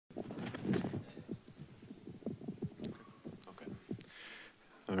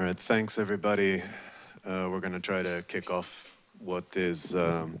All right, thanks everybody. We're going to try to kick off what is,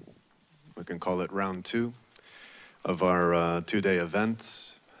 we can call it round two of our two-day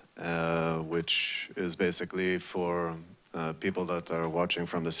event, which is basically for people that are watching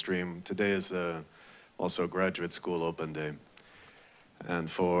from the stream. Today is also graduate school open day. And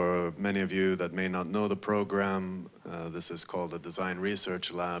for many of you that may not know the program, this is called the Design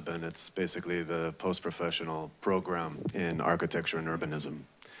Research Lab, and it's basically the post-professional program in architecture and urbanism.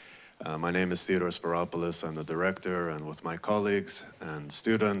 My name is Theodore Sparopoulos. I'm the director, and with my colleagues and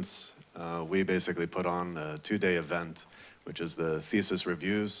students, we basically put on a two-day event, which is the thesis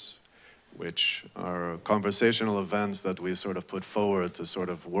reviews, which are conversational events that we sort of put forward to sort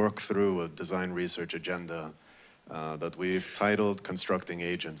of work through a design research agenda that we've titled Constructing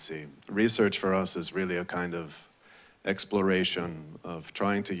Agency. Research for us is really a kind of exploration of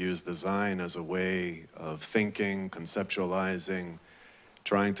trying to use design as a way of thinking, conceptualizing,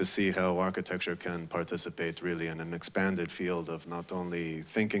 trying to see how architecture can participate really in an expanded field of not only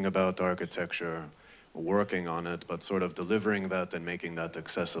thinking about architecture, working on it, but sort of delivering that and making that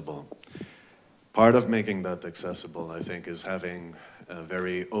accessible. Part of making that accessible, I think, is having a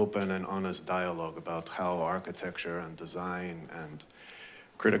very open and honest dialogue about how architecture and design and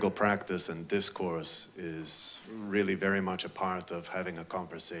critical practice and discourse is really very much a part of having a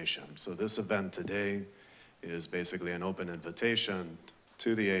conversation. So this event today is basically an open invitation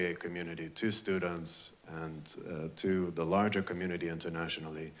to the AA community, to students, and to the larger community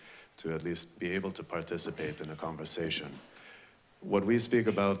internationally to at least be able to participate in a conversation. What we speak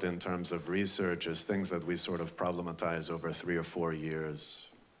about in terms of research is things that we sort of problematize over 3 or 4 years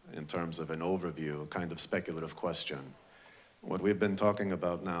in terms of an overview, a kind of speculative question. What we've been talking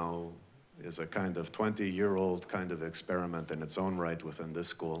about now is a kind of 20-year-old kind of experiment in its own right within this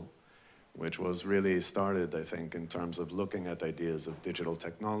school, which was really started, I think, in terms of looking at ideas of digital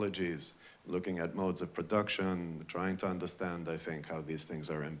technologies, looking at modes of production, trying to understand, I think, how these things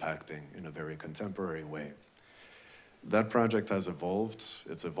are impacting in a very contemporary way. That project has evolved.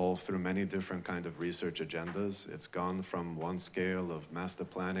 It's evolved through many different kind of research agendas. It's gone from one scale of master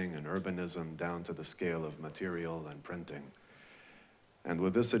planning and urbanism down to the scale of material and printing. And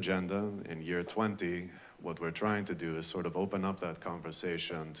with this agenda, in year 20, what we're trying to do is sort of open up that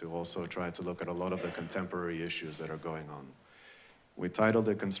conversation to also try to look at a lot of the contemporary issues that are going on. We titled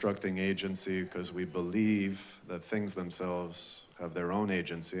it Constructing Agency because we believe that things themselves have their own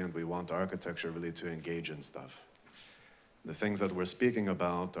agency, and we want architecture really to engage in stuff. The things that we're speaking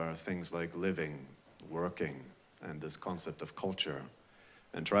about are things like living, working, and this concept of culture,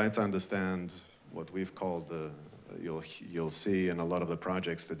 and trying to understand what we've called you'll see in a lot of the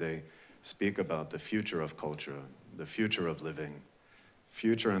projects today, speak about the future of culture, the future of living.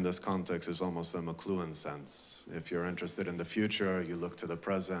 Future in this context is almost a McLuhan sense. If you're interested in the future, you look to the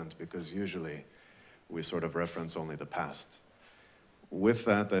present, because usually we sort of reference only the past. With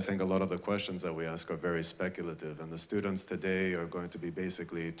that, I think a lot of the questions that we ask are very speculative, and the students today are going to be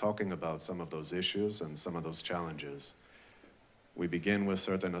basically talking about some of those issues and some of those challenges. We begin with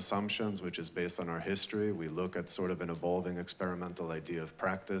certain assumptions, which is based on our history. We look at sort of an evolving experimental idea of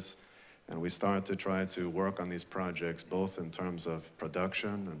practice, and we start to try to work on these projects both in terms of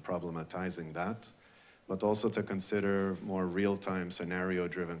production and problematizing that, but also to consider more real-time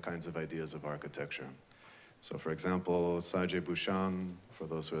scenario-driven kinds of ideas of architecture. So for example, Sajid Bhushan, for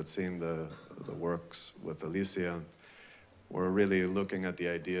those who had seen the works with Alicia, we're really looking at the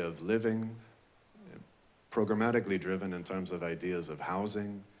idea of living, programmatically driven in terms of ideas of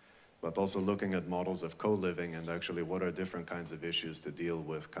housing, but also looking at models of co-living and actually what are different kinds of issues to deal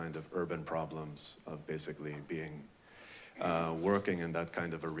with kind of urban problems of basically being, working in that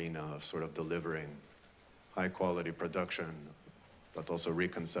kind of arena of sort of delivering high quality production, but also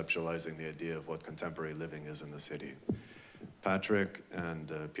reconceptualizing the idea of what contemporary living is in the city. Patrick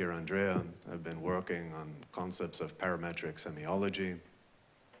and Pier Andrea have been working on concepts of parametric semiology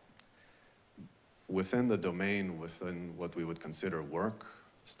within the domain, within what we would consider work,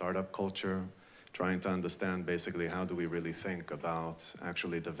 startup culture, trying to understand basically how do we really think about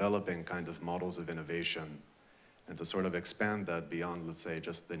actually developing kind of models of innovation and to sort of expand that beyond, let's say,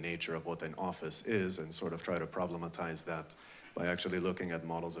 just the nature of what an office is and sort of try to problematize that by actually looking at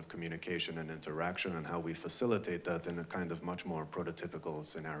models of communication and interaction and how we facilitate that in a kind of much more prototypical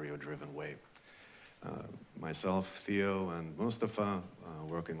scenario-driven way. Myself, Theo, and Mustafa,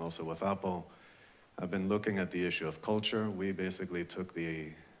 working also with Apple, have been looking at the issue of culture. We basically took the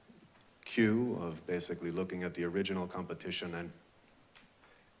cue of basically looking at the original competition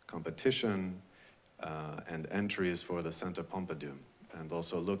and entries for the Centre Pompidou, and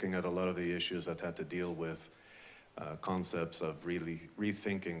also looking at a lot of the issues that had to deal with concepts of really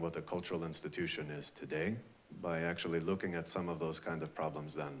rethinking what a cultural institution is today by actually looking at some of those kind of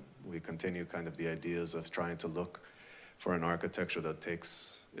problems then. We continue kind of the ideas of trying to look for an architecture that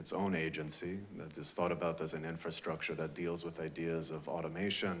takes its own agency, that is thought about as an infrastructure that deals with ideas of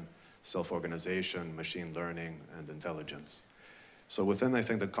automation, self-organization, machine learning, and intelligence. So within, I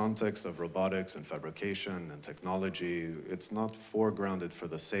think, the context of robotics and fabrication and technology, it's not foregrounded for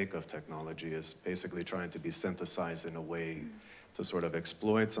the sake of technology. It's basically trying to be synthesized in a way to sort of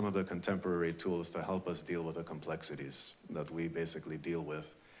exploit some of the contemporary tools to help us deal with the complexities that we basically deal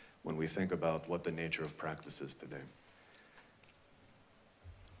with when we think about what the nature of practice is today.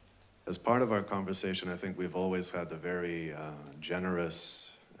 As part of our conversation, I think we've always had a very generous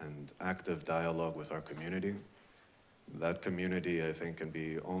and active dialogue with our community. That community, I think, can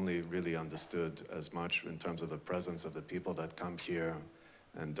be only really understood as much in terms of the presence of the people that come here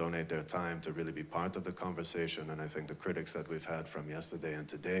and donate their time to really be part of the conversation. And I think the critics that we've had from yesterday and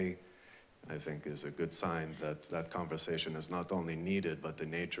today, I think, is a good sign that that conversation is not only needed, but the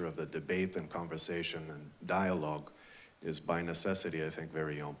nature of the debate and conversation and dialogue is by necessity, I think,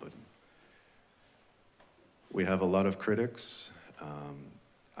 very open. We have a lot of critics.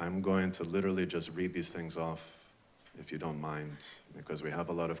 I'm going to literally just read these things off, if you don't mind, because we have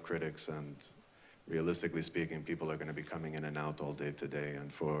a lot of critics, and realistically speaking, people are going to be coming in and out all day today.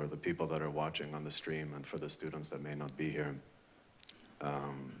 And for the people that are watching on the stream and for the students that may not be here,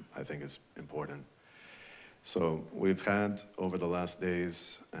 I think it's important. So we've had, over the last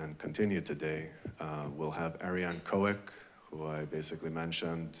days and continue today, we'll have Ariane Koek, who I basically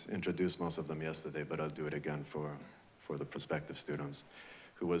mentioned, introduced most of them yesterday, but I'll do it again for the prospective students,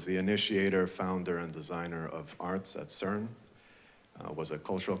 who was the initiator, founder, and designer of arts at CERN, was a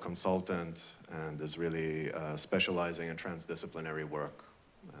cultural consultant, and is really specializing in transdisciplinary work.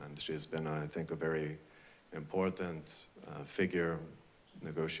 And she's been, I think, a very important figure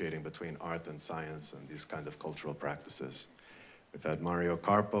negotiating between art and science and these kind of cultural practices. We've had Mario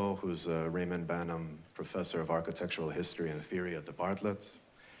Carpo, who's a Raymond Banham Professor of Architectural History and Theory at the Bartlett.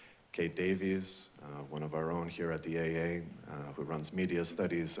 Kate Davies, one of our own here at the AA, who runs media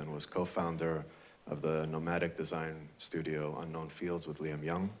studies and was co-founder of the nomadic design studio Unknown Fields with Liam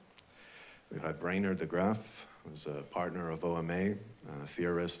Young. We've had Rainer de Graaf, who's a partner of OMA,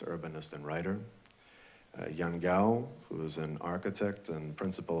 theorist, urbanist, and writer. Yan Gao, who is an architect and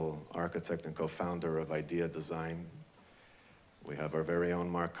principal architect and co-founder of Idea Design. We have our very own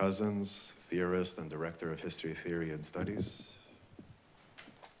Mark Cousins, theorist and director of History, Theory, and Studies.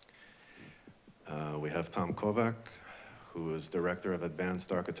 We have Tom Kovac, who is director of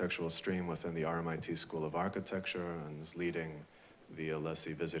Advanced Architectural Stream within the RMIT School of Architecture and is leading the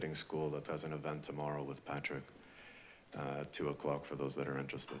Alessi Visiting School that has an event tomorrow with Patrick at 2 o'clock for those that are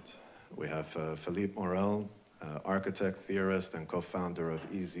interested. We have Philippe Morel, architect, theorist, and co-founder of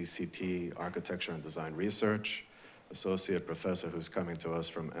EZCT Architecture and Design Research, associate professor who's coming to us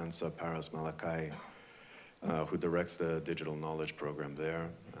from ENSA Paris Malakai, who directs the digital knowledge program there,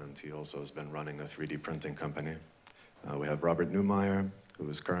 and he also has been running a 3D printing company. We have Robert Neumeyer, who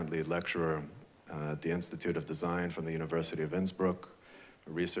is currently lecturer at the Institute of Design from the University of Innsbruck,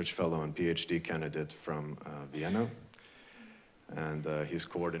 a research fellow and PhD candidate from Vienna, and he's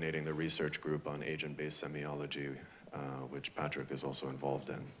coordinating the research group on agent-based semiology, which Patrick is also involved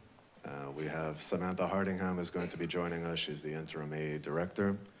in. We have Samantha Hardingham is going to be joining us. She's the interim A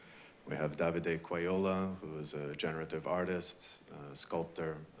director. We have Davide Quayola, who is a generative artist,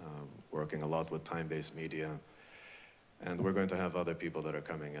 sculptor, working a lot with time-based media. And we're going to have other people that are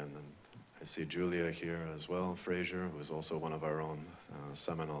coming in. And I see Julia here as well, Fraser, who is also one of our own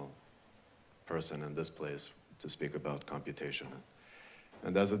seminal person in this place to speak about computation.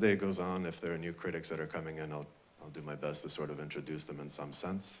 And as the day goes on, if there are new critics that are coming in, I'll do my best to sort of introduce them in some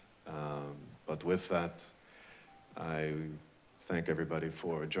sense. But with that, I thank everybody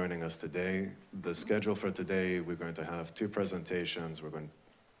for joining us today. The schedule for today, we're going to have 2 presentations. We're going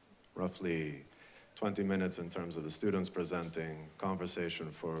roughly 20 minutes in terms of the students presenting,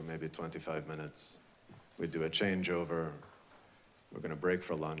 conversation for maybe 25 minutes. We do a changeover. We're going to break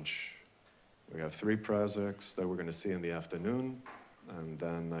for lunch. We have 3 projects that we're going to see in the afternoon, and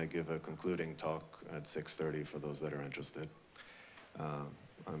then I give a concluding talk at 6:30 for those that are interested.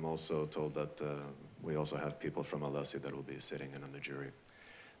 I'm also told that we also have people from Alessi that will be sitting in on the jury.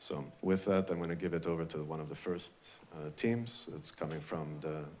 So with that, I'm going to give it over to one of the first teams. It's coming from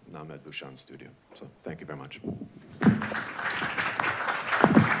the Named Bouchan studio. So thank you very much.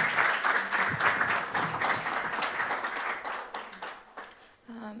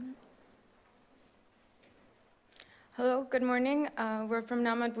 Hello, good morning. We're from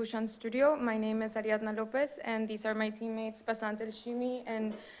Namad Bhushan Studio. My name is Ariadna Lopez, and these are my teammates Basant El-Shimi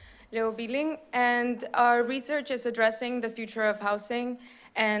and Leo Biling. And our research is addressing the future of housing,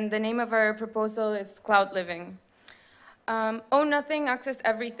 and the name of our proposal is CloudLiving. Own nothing, access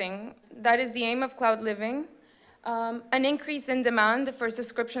everything. That is the aim of CloudLiving. An increase in demand for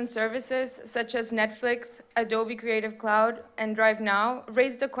subscription services such as Netflix, Adobe Creative Cloud, and Drive Now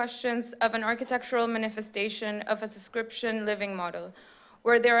raise the questions of an architectural manifestation of a subscription living model,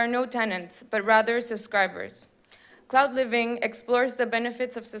 where there are no tenants, but rather subscribers. CloudLiving explores the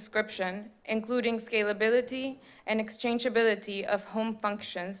benefits of subscription, including scalability and exchangeability of home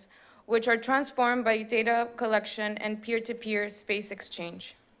functions, which are transformed by data collection and peer-to-peer space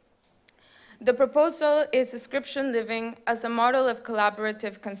exchange. The proposal is subscription living as a model of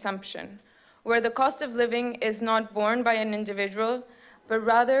collaborative consumption, where the cost of living is not borne by an individual, but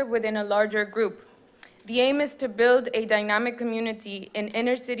rather within a larger group. The aim is to build a dynamic community in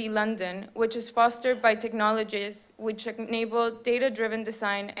inner-city London, which is fostered by technologies which enable data-driven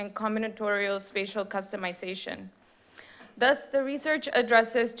design and combinatorial spatial customization. Thus, the research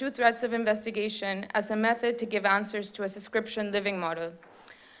addresses two threads of investigation as a method to give answers to a subscription living model.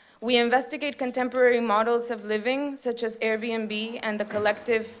 We investigate contemporary models of living, such as Airbnb and the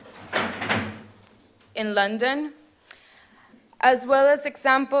collective in London, as well as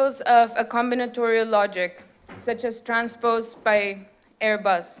examples of a combinatorial logic, such as transposed by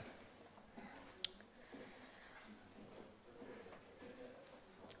Airbus.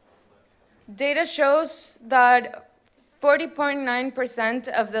 Data shows that 40.9%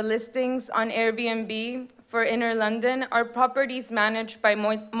 of the listings on Airbnb for inner London are properties managed by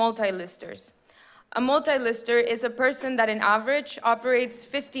multi-listers. A multi-lister is a person that on average operates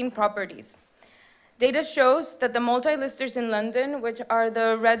 15 properties. Data shows that the multi-listers in London, which are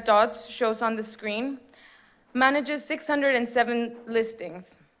the red dots shows on the screen, manages 607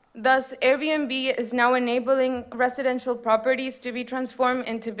 listings. Thus, Airbnb is now enabling residential properties to be transformed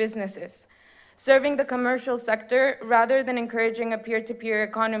into businesses, serving the commercial sector rather than encouraging a peer-to-peer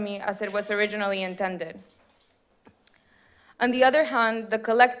economy as it was originally intended. On the other hand, the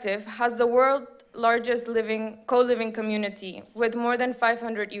collective has the world's largest co-living community with more than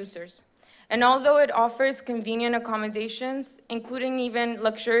 500 users. And although it offers convenient accommodations, including even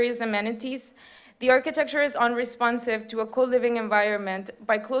luxurious amenities, the architecture is unresponsive to a co-living environment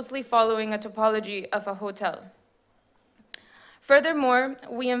by closely following a topology of a hotel. Furthermore,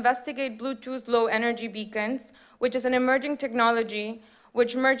 we investigate Bluetooth low-energy beacons, which is an emerging technology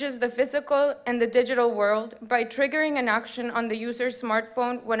which merges the physical and the digital world by triggering an action on the user's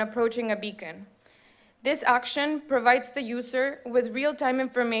smartphone when approaching a beacon. This action provides the user with real-time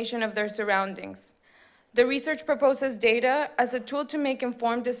information of their surroundings. The research proposes data as a tool to make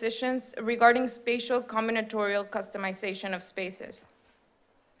informed decisions regarding spatial combinatorial customization of spaces.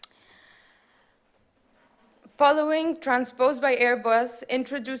 Following, Transposed by Airbus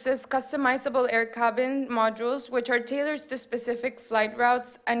introduces customizable air cabin modules which are tailored to specific flight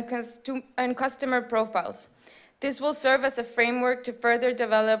routes and customer profiles. This will serve as a framework to further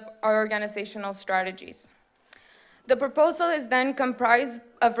develop our organizational strategies. The proposal is then comprised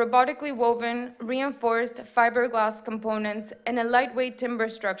of robotically woven, reinforced fiberglass components and a lightweight timber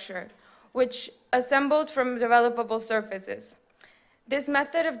structure, which assembled from developable surfaces. This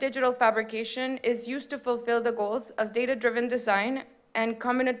method of digital fabrication is used to fulfill the goals of data-driven design and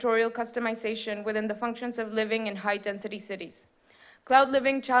combinatorial customization within the functions of living in high-density cities.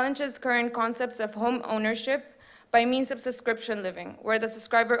 CloudLiving challenges current concepts of home ownership by means of subscription living, where the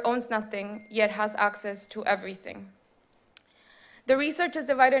subscriber owns nothing, yet has access to everything. The research is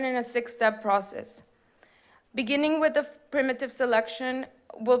divided in a 6-step process. Beginning with the primitive selection,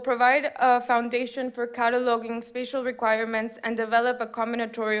 will provide a foundation for cataloging spatial requirements and develop a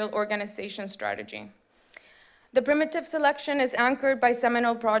combinatorial organization strategy. The primitive selection is anchored by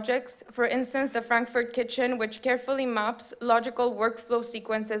seminal projects, for instance, the Frankfurt Kitchen, which carefully maps logical workflow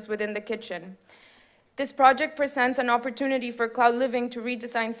sequences within the kitchen. This project presents an opportunity for CloudLiving to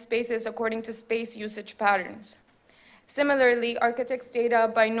redesign spaces according to space usage patterns. Similarly, architects' data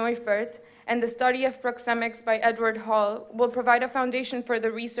by Neufert and the study of proxemics by Edward Hall will provide a foundation for the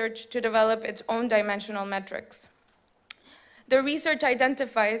research to develop its own dimensional metrics. The research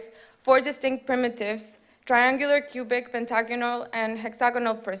identifies 4 distinct primitives: triangular, cubic, pentagonal, and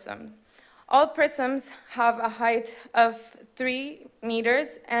hexagonal prisms. All prisms have a height of 3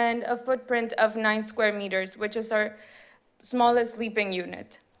 meters and a footprint of 9 square meters, which is our smallest sleeping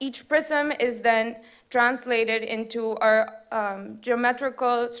unit. Each prism is then translated into our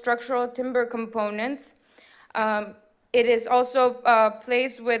geometrical structural timber components. It is also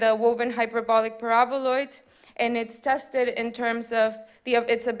placed with a woven hyperbolic paraboloid and it's tested in terms of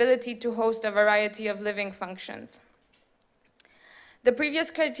its ability to host a variety of living functions. The previous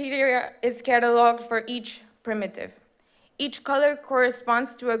criteria is cataloged for each primitive. Each color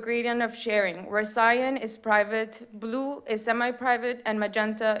corresponds to a gradient of sharing, where cyan is private, blue is semi-private, and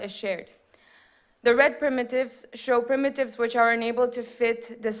magenta is shared. The red primitives show primitives which are unable to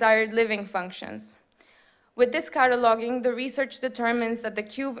fit desired living functions. With this cataloging, the research determines that the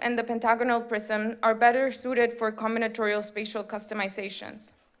cube and the pentagonal prism are better suited for combinatorial spatial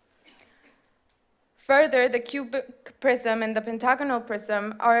customizations. Further, the cubic prism and the pentagonal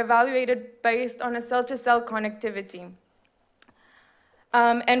prism are evaluated based on a cell-to-cell connectivity.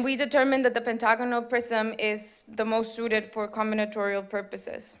 And we determined that the pentagonal prism is the most suited for combinatorial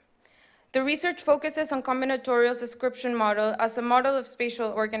purposes. The research focuses on combinatorial subscription model as a model of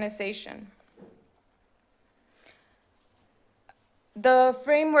spatial organization. The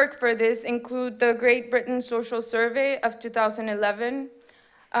framework for this include the Great Britain Social Survey of 2011,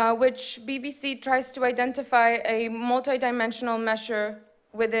 which BBC tries to identify a multidimensional measure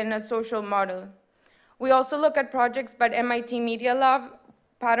within a social model. We also look at projects by MIT Media Lab,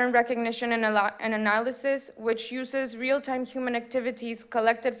 pattern recognition and analysis, which uses real-time human activities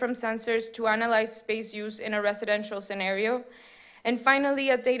collected from sensors to analyze space use in a residential scenario. And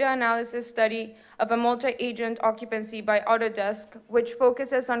finally, a data analysis study of a multi-agent occupancy by Autodesk, which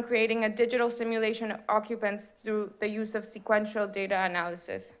focuses on creating a digital simulation of occupants through the use of sequential data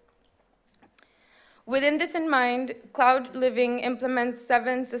analysis. Within this in mind, CloudLiving implements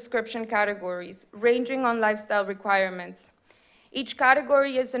 7 subscription categories, ranging on lifestyle requirements. Each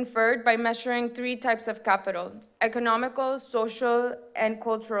category is inferred by measuring 3 types of capital: economical, social, and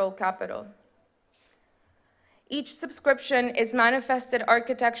cultural capital. Each subscription is manifested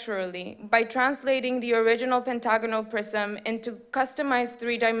architecturally by translating the original pentagonal prism into customized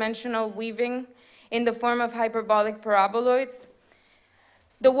 3-dimensional weaving in the form of hyperbolic paraboloids.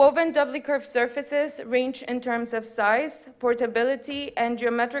 The woven doubly curved surfaces range in terms of size, portability, and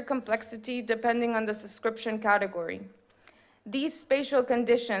geometric complexity depending on the subscription category. These spatial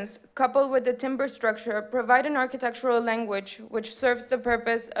conditions, coupled with the timber structure, provide an architectural language which serves the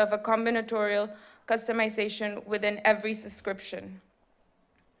purpose of a combinatorial customization within every subscription.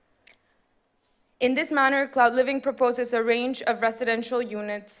 In this manner, CloudLiving proposes a range of residential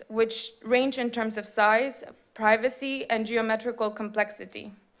units which range in terms of size, privacy, and geometrical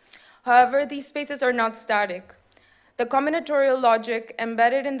complexity. However, these spaces are not static. The combinatorial logic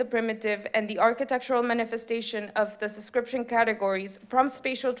embedded in the primitive and the architectural manifestation of the subscription categories prompt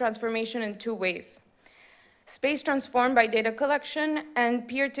spatial transformation in 2 ways: space transformed by data collection and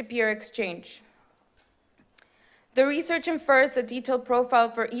peer-to-peer exchange. The research infers a detailed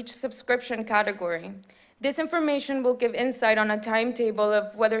profile for each subscription category. This information will give insight on a timetable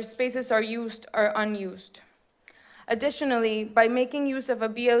of whether spaces are used or unused. Additionally, by making use of a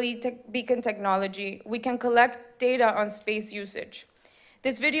BLE beacon technology, we can collect data on space usage.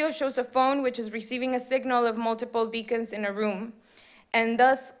 This video shows a phone which is receiving a signal of multiple beacons in a room, and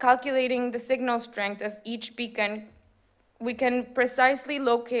thus calculating the signal strength of each beacon, we can precisely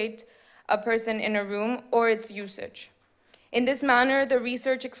locate a person in a room or its usage. In this manner, the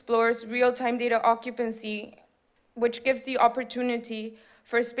research explores real-time data occupancy, which gives the opportunity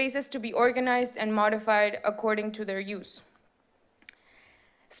for spaces to be organized and modified according to their use.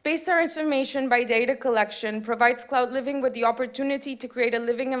 Space transformation by data collection provides CloudLiving with the opportunity to create a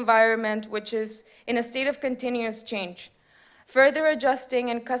living environment which is in a state of continuous change, further adjusting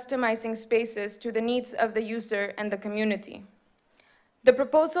and customizing spaces to the needs of the user and the community. The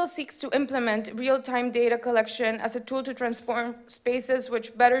proposal seeks to implement real-time data collection as a tool to transform spaces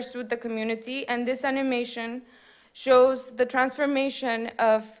which better suit the community, and this animation shows the transformation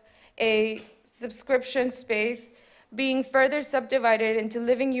of a subscription space being further subdivided into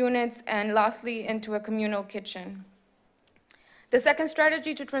living units and lastly into a communal kitchen. The second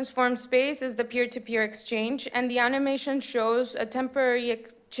strategy to transform space is the peer-to-peer exchange, and the animation shows a temporary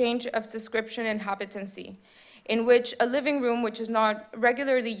exchange of subscription inhabitancy, in which a living room which is not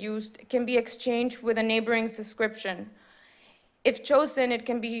regularly used can be exchanged with a neighboring subscription. If chosen, it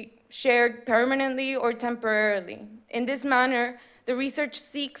can be shared permanently or temporarily. In this manner, the research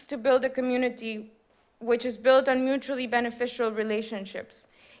seeks to build a community which is built on mutually beneficial relationships,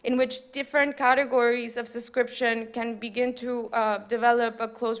 in which different categories of subscription can begin to develop a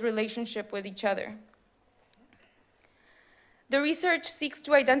close relationship with each other. The research seeks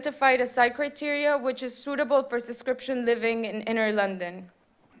to identify the site criteria which is suitable for subscription living in inner London.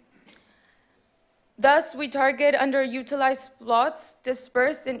 Thus, we target underutilized plots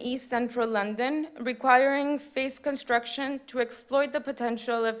dispersed in East Central London, requiring phased construction to exploit the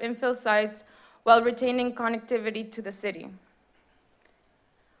potential of infill sites while retaining connectivity to the city.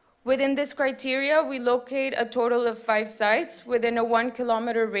 Within this criteria, we locate a total of 5 sites within a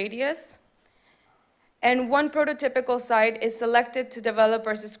 1-kilometer radius, and one prototypical site is selected to develop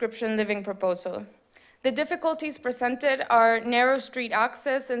our subscription living proposal. The difficulties presented are narrow street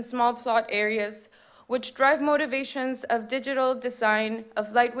access and small plot areas, which drive motivations of digital design,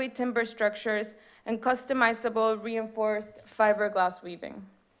 of lightweight timber structures, and customizable reinforced fiberglass weaving.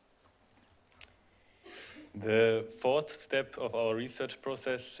 The fourth step of our research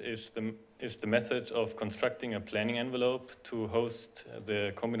process is the method of constructing a planning envelope to host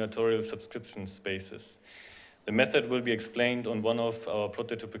the combinatorial subscription spaces. The method will be explained on one of our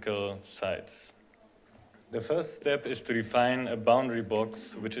prototypical sites. The first step is to define a boundary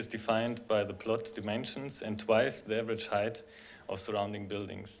box, which is defined by the plot dimensions and twice the average height of surrounding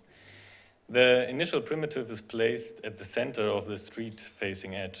buildings. The initial primitive is placed at the center of the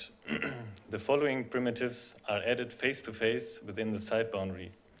street-facing edge. The following primitives are added face-to-face within the site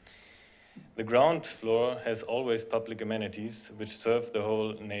boundary. The ground floor has always public amenities, which serve the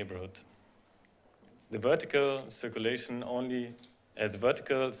whole neighborhood. The vertical circulation only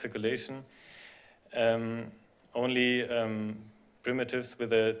primitives with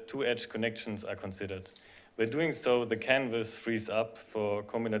the 2-edge connections are considered. By doing so, the canvas frees up for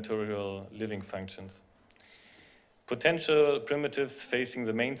combinatorial living functions. Potential primitives facing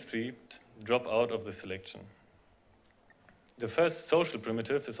the main street drop out of the selection. The first social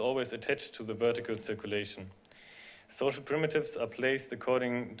primitive is always attached to the vertical circulation. Social primitives are placed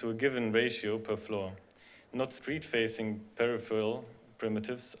according to a given ratio per floor. Not street-facing peripheral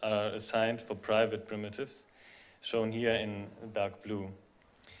primitives are assigned for private primitives, shown here in dark blue.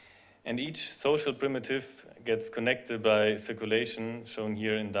 And each social primitive gets connected by circulation, shown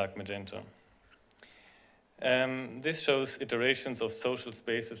here in dark magenta. This shows iterations of social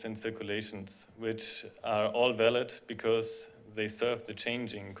spaces and circulations, which are all valid because they serve the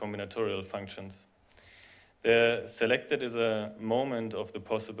changing combinatorial functions. The selected is a moment of the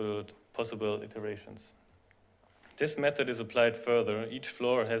possible iterations. This method is applied further. Each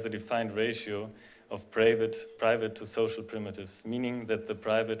floor has a defined ratio of private to social primitives, meaning that the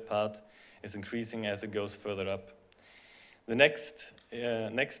private part is increasing as it goes further up. The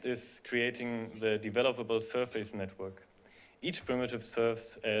next is creating the developable surface network. Each primitive serves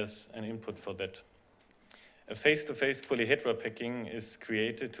as an input for that. A face-to-face polyhedra packing is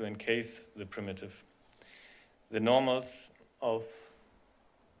created to encase the primitive. The normals of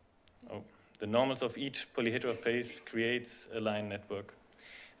each polyhedra face creates a line network.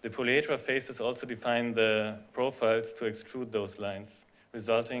 The polyhedra faces also define the profiles to extrude those lines,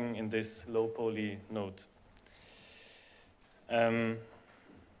 resulting in this low poly node. Oh,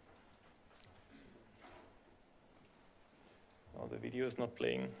 the video is not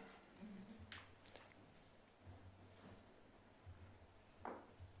playing.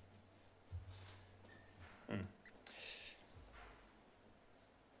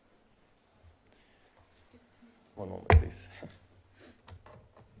 One moment, please.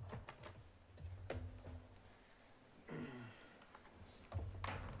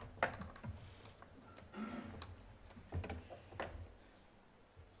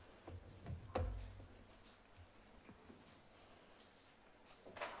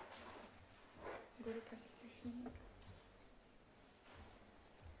 Go to presentation mode.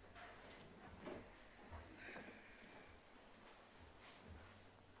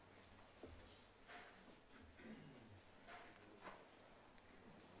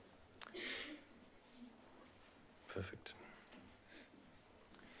 Perfect.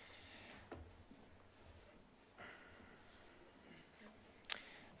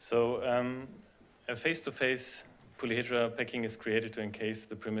 So a face-to-face polyhedra packing is created to encase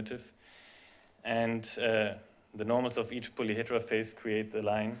the primitive, and the normals of each polyhedra face create a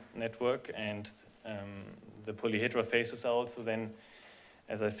line network, and the polyhedra faces are also then,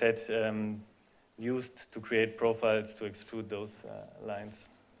 as I said, used to create profiles to extrude those lines.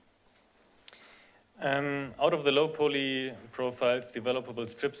 Out of the low poly profiles, developable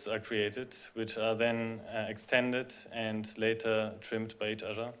strips are created, which are then extended and later trimmed by each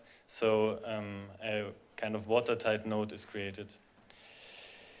other. So a kind of watertight node is created.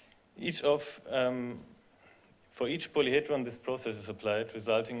 For each polyhedron, this process is applied,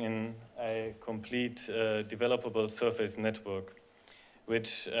 resulting in a complete developable surface network,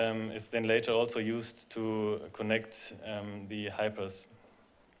 which is then later also used to connect the hypers.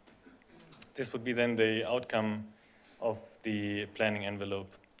 This would be then the outcome of the planning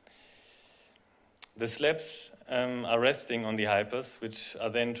envelope. The slabs are resting on the hypers, which are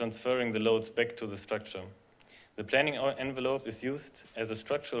then transferring the loads back to the structure. The planning envelope is used as a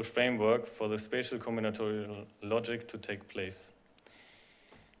structural framework for the spatial combinatorial logic to take place.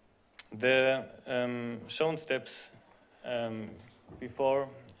 The shown steps before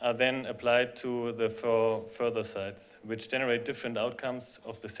are then applied to the four further sites, which generate different outcomes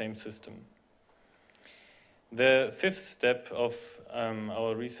of the same system. The fifth step of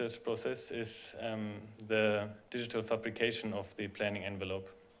our research process is the digital fabrication of the planning envelope.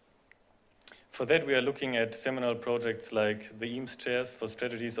 For that, we are looking at seminal projects like the Eames chairs for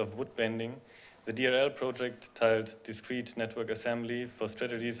strategies of wood bending, the DRL project tiled discrete network assembly for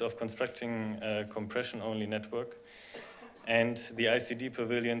strategies of constructing a compression-only network, and the ICD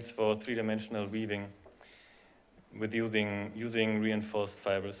pavilions for three-dimensional weaving with using reinforced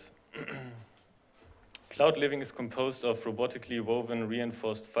fibers. CloudLiving is composed of robotically woven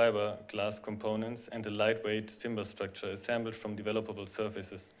reinforced fiberglass components and a lightweight timber structure assembled from developable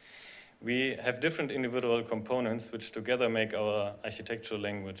surfaces. We have different individual components which together make our architectural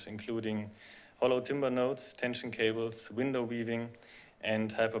language, including hollow timber nodes, tension cables, window weaving,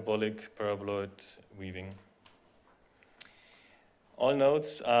 and hyperbolic paraboloid weaving. All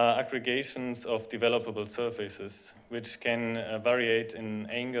nodes are aggregations of developable surfaces, which can variate in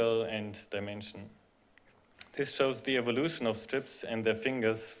angle and dimension. This shows the evolution of strips and their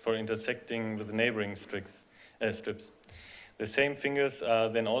fingers for intersecting with neighboring strips. The same fingers are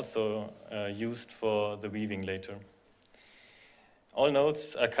then also used for the weaving later. All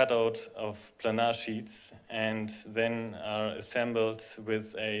nodes are cut out of planar sheets and then are assembled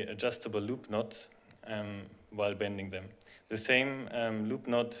with an adjustable loop knot while bending them. The same loop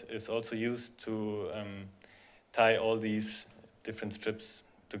knot is also used to tie all these different strips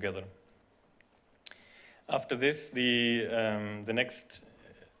together. After this, the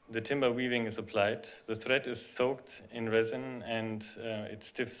timber weaving is applied. The thread is soaked in resin and it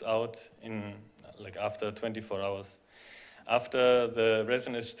stiffs out in after 24 hours. After the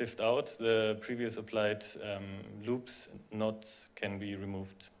resin is stiffed out, the previous applied loops, knots can be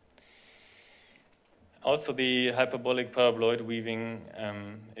removed. Also, the hyperbolic paraboloid weaving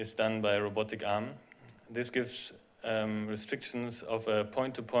is done by a robotic arm. This gives restrictions of a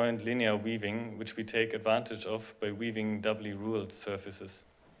point-to-point linear weaving, which we take advantage of by weaving doubly ruled surfaces.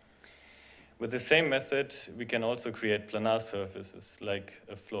 With the same method, we can also create planar surfaces, like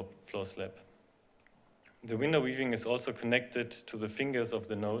a floor slab. The window weaving is also connected to the fingers of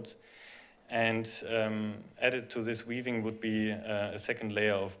the node, and added to this weaving would be a second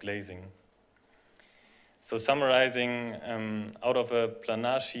layer of glazing. So summarizing, out of a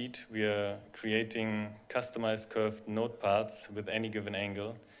planar sheet, we are creating customized curved node parts with any given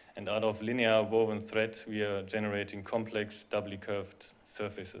angle, and out of linear woven thread, we are generating complex doubly curved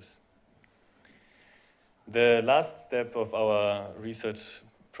surfaces. The last step of our research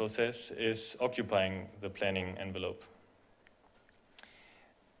process is occupying the planning envelope.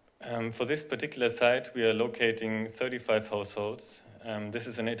 For this particular site, we are locating 35 households. This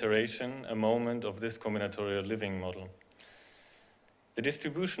is an iteration, a moment of this combinatorial living model. The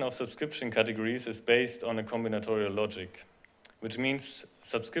distribution of subscription categories is based on a combinatorial logic, which means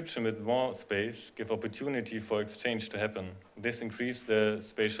subscription with more space give opportunity for exchange to happen. This increases the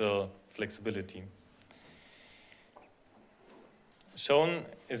spatial flexibility. Shown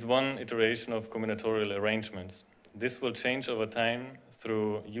is one iteration of combinatorial arrangements. This will change over time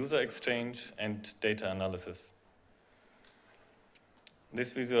through user exchange and data analysis.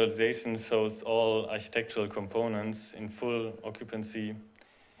 This visualization shows all architectural components in full occupancy,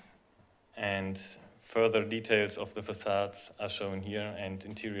 and further details of the facades are shown here and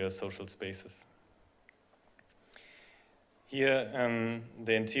interior social spaces. Here,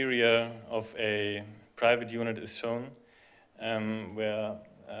 the interior of a private unit is shown, where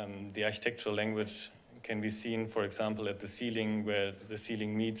the architectural language can be seen, for example, at the ceiling, where the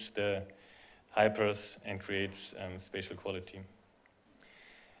ceiling meets the hypers and creates spatial quality.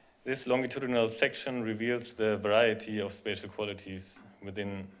 This longitudinal section reveals the variety of spatial qualities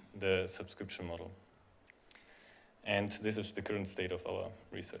within the subscription model. And this is the current state of our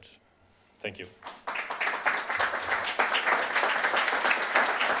research. Thank you.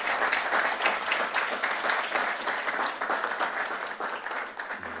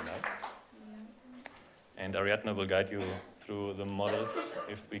 And Ariadna will guide you through the models.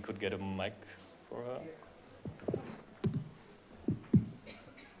 If we could get a mic for her.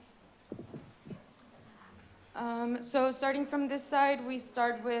 So starting from this side, we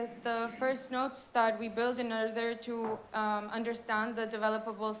start with the first nodes that we build in order to understand the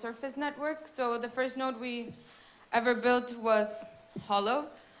developable surface network. So the first node we ever built was hollow,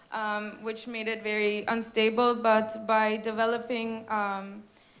 which made it very unstable, but by developing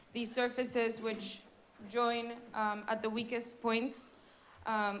these surfaces which join at the weakest points,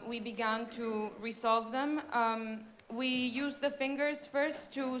 we began to resolve them. We used the fingers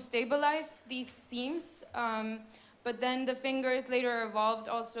first to stabilize these seams, but then the fingers later evolved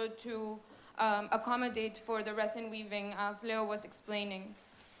also to accommodate for the resin weaving, as Leo was explaining.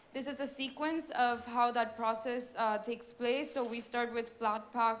 This is a sequence of how that process takes place. So we start with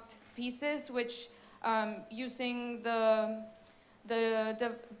flat packed pieces, which using the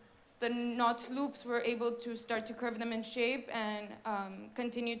knot loops, we're able to start to curve them in shape and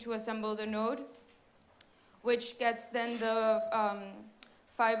continue to assemble the node, which gets then the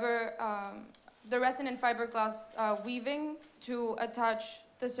the resin and fiberglass weaving to attach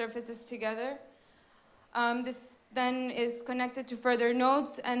the surfaces together. This then is connected to further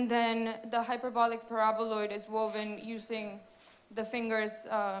nodes, and then the hyperbolic paraboloid is woven using the fingers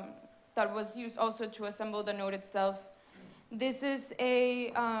that was used also to assemble the node itself. This is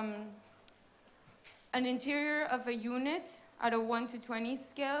an interior of a unit at a 1 to 20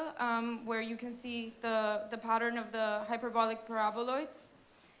 scale, where you can see the pattern of the hyperbolic paraboloids.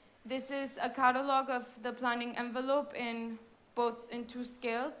 This is a catalog of the planning envelope in 2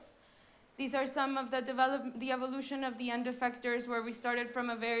 scales. These are some of the evolution of the end effectors, where we started from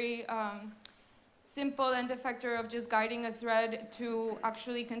a very simple end effector of just guiding a thread to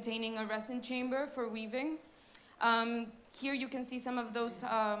actually containing a resin chamber for weaving. Here you can see some of those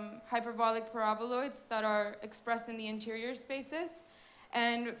hyperbolic paraboloids that are expressed in the interior spaces.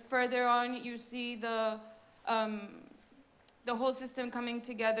 And further on, you see the whole system coming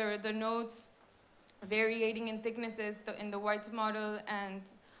together, the nodes varying in thicknesses in the white model, and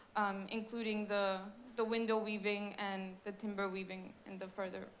including the window weaving and the timber weaving in the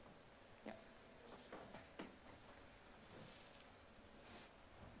further. Yeah.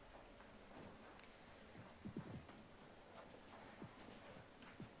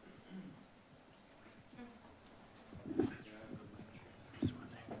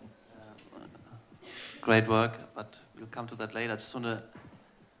 Great work, but we'll come to that later. I just want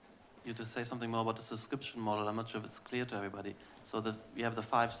you to say something more about the subscription model. I'm not sure if it's clear to everybody. So you have the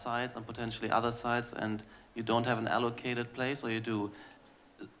 5 sites and potentially other sites, and you don't have an allocated place, or you do?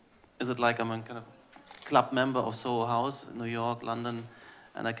 Is it like I'm a kind of club member of Soho House, New York, London,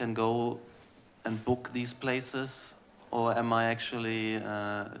 and I can go and book these places? Or am I actually,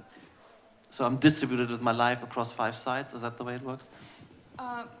 so I'm distributed with my life across 5 sites? Is that the way it works?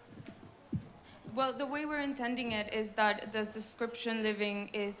 Well, the way we're intending it is that the subscription living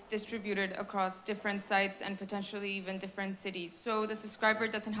is distributed across different sites and potentially even different cities. So the subscriber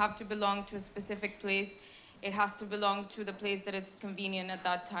doesn't have to belong to a specific place. It has to belong to the place that is convenient at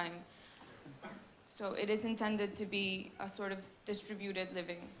that time. So it is intended to be a sort of distributed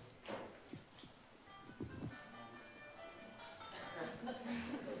living.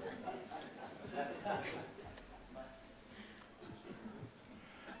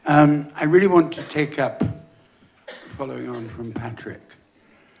 I really want to take up, following on from Patrick.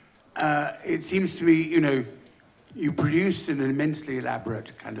 It seems to me, you produced an immensely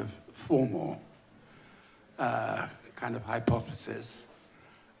elaborate kind of formal kind of hypothesis.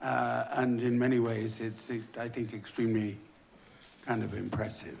 And in many ways, it's, I think, extremely kind of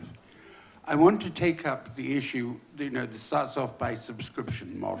impressive. I want to take up the issue, that starts off by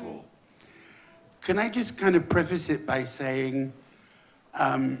subscription model. Can I just kind of preface it by saying,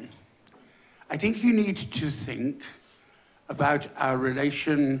 I think you need to think about our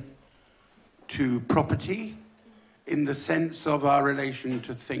relation to property in the sense of our relation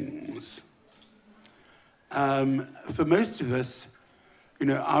to things. For most of us,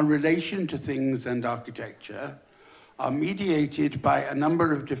 our relation to things and architecture are mediated by a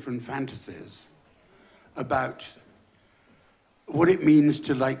number of different fantasies about what it means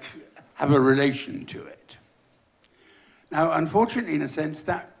to have a relation to it. Now, unfortunately, in a sense,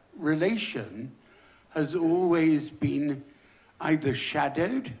 that relation has always been either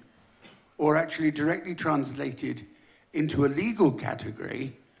shadowed or actually directly translated into a legal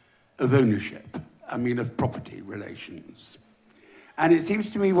category of ownership, of property relations. And it seems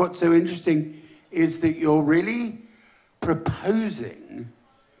to me what's so interesting is that you're really proposing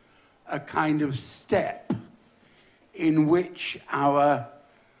a kind of step in which our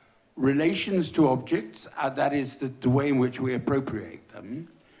relations to objects, that is the way in which we appropriate them,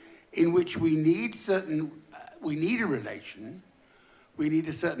 in which we need a relation, we need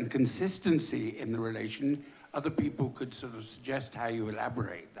a certain consistency in the relation. Other people could sort of suggest how you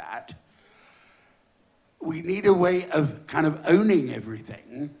elaborate that. We need a way of kind of owning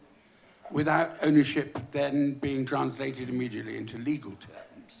everything without ownership then being translated immediately into legal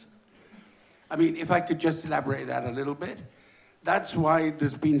terms. If I could just elaborate that a little bit. That's why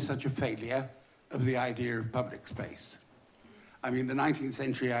there's been such a failure of the idea of public space. I mean, the 19th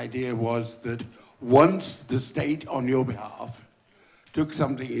century idea was that once the state, on your behalf, took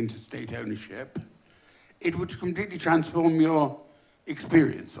something into state ownership, it would completely transform your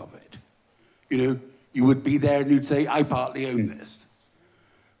experience of it. You know, you would be there and you'd say, I partly own this.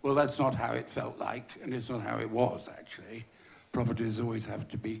 Well, that's not how it felt like, and it's not how it was, actually. Properties always have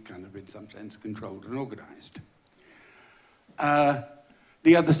to be kind of, in some sense, controlled and organized.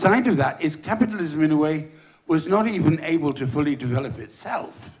 The other side of that is capitalism, in a way, was not even able to fully develop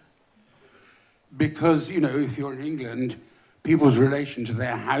itself. Because, you know, if you're in England, people's relation to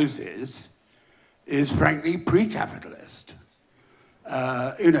their houses is, frankly, pre-capitalist.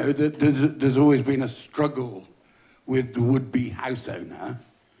 You know, there's always been a struggle with the would-be house owner,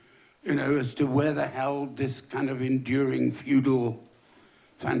 you know, as to where the hell this kind of enduring feudal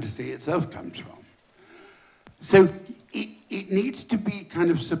fantasy itself comes from. So it needs to be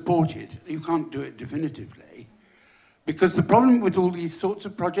kind of supported. You can't do it definitively. Because the problem with all these sorts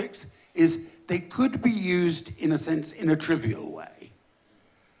of projects is they could be used, in a sense, in a trivial way.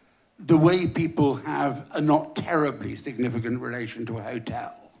 The way people have a not terribly significant relation to a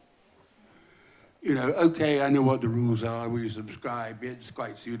hotel. You know, okay, I know what the rules are, we subscribe, it's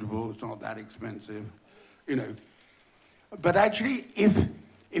quite suitable, it's not that expensive, you know. But actually,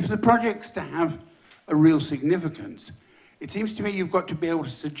 if the project's to have a real significance, it seems to me you've got to be able to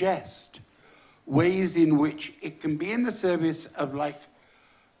suggest ways in which it can be in the service of, like,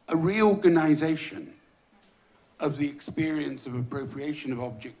 a reorganization of the experience of appropriation of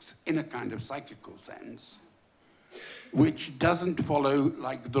objects in a kind of psychical sense, which doesn't follow,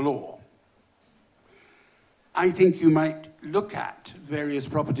 like, the law. I think you might look at various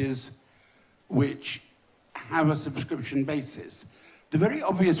properties which have a subscription basis. The very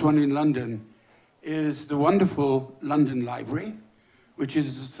obvious one in London is the wonderful London Library, which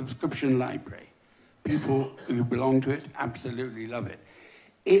is a subscription library. People who belong to it absolutely love it.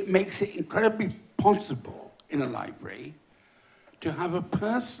 It makes it incredibly possible in a library to have a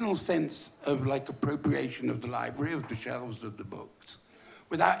personal sense of, like, appropriation of the library, of the shelves of the books,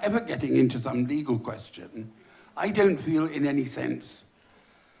 without ever getting into some legal question. I don't feel in any sense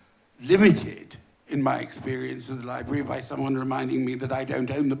limited in my experience of the library by someone reminding me that I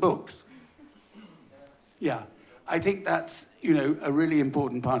don't own the books. Yeah, I think that's, you know, a really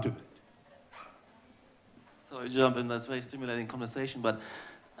important part of it. Sorry to jump in, that's a very stimulating conversation, but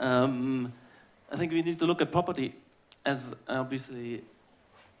I think we need to look at property as obviously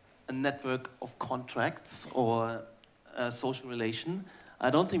a network of contracts or a social relation. I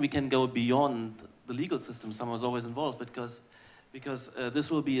don't think we can go beyond the legal system. Someone was always involved because this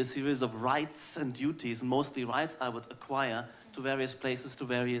will be a series of rights and duties, and mostly rights I would acquire to various places, to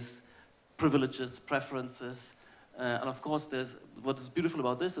various privileges, preferences. And of course, what is beautiful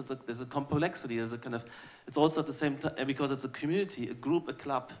about this is that there's a complexity, there's a kind of, it's also at the same time, because it's a community, a group, a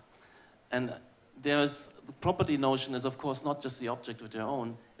club. And the property notion is, of course, not just the object with their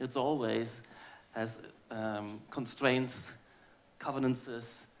own, it's always has constraints, covenances,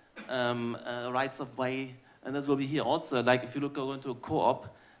 rights of way, and this will be here also. Like if you go into a co-op,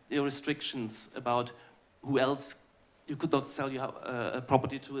 there are restrictions about who else you could not sell your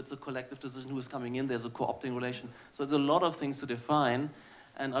property to. It's a collective decision who is coming in. There's a co-opting relation. So there's a lot of things to define,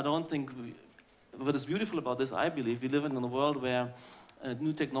 and I don't think what is beautiful about this, I believe, we live in a world where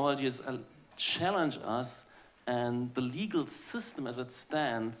new technologies challenge us, and the legal system as it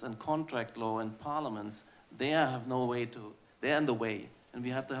stands, and contract law and parliaments, they have no way to, they're in the way. And we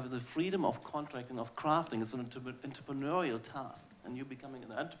have to have the freedom of contracting, of crafting. It's an entrepreneurial task, and you becoming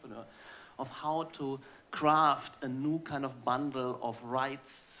an entrepreneur, of how to craft a new kind of bundle of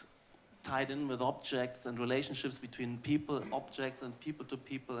rights tied in with objects and relationships between people, objects, and people to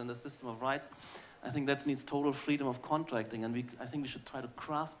people in the system of rights. I think that needs total freedom of contracting, and I think we should try to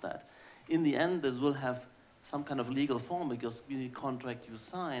craft that. In the end, this will have some kind of legal form, because any contract you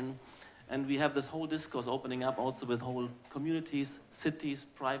sign, and we have this whole discourse opening up also with whole communities, cities,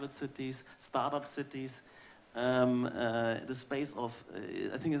 private cities, startup cities, the space of,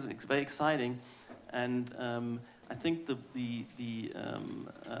 I think it's very exciting. And I think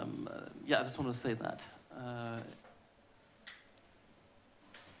yeah, I just want to say that.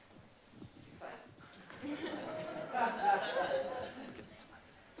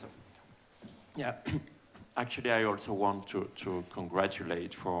 Yeah, actually, I also want to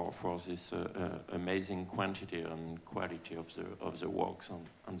congratulate for this amazing quantity and quality of the works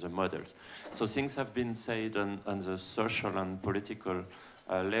and the models. So things have been said on the social and political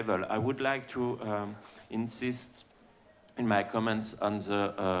level. I would like to insist in my comments on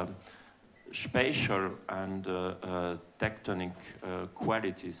the spatial and tectonic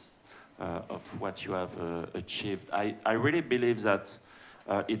qualities of what you have achieved. I really believe that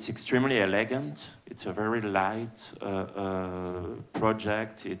it's extremely elegant. It's a very light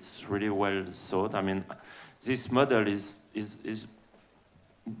project. It's really well thought. I mean, this model is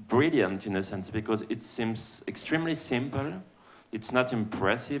brilliant in a sense because it seems extremely simple. It's not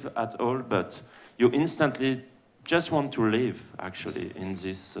impressive at all, but you instantly just want to live actually in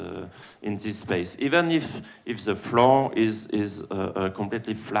this space. Even if the floor is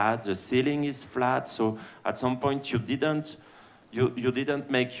completely flat, the ceiling is flat. So at some point you didn't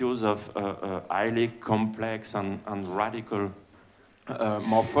make use of highly complex and radical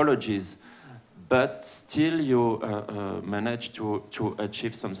morphologies, but still you manage to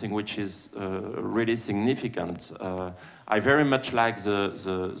achieve something which is really significant. I very much like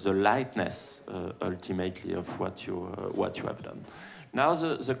the lightness ultimately of what you have done. Now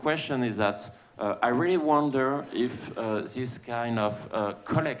the question is that I really wonder if this kind of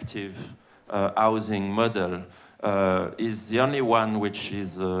collective housing model is the only one which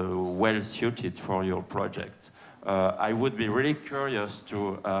is well suited for your project. I would be really curious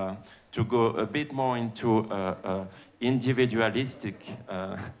to go a bit more into individualistic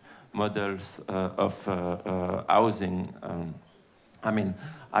models of housing. I mean,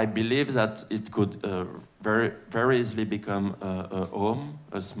 I believe that it could very, very easily become a home,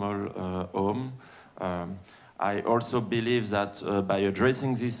 a small home. I also believe that by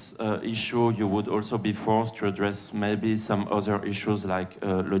addressing this issue, you would also be forced to address maybe some other issues like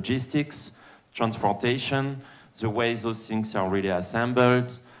logistics, transportation, the way those things are really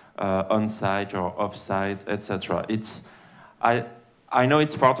assembled, on-site or off-site, etc. I know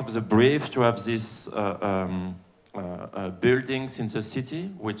it's part of the brief to have these buildings in the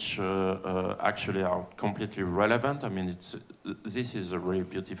city, which actually are completely relevant. I mean, this is a really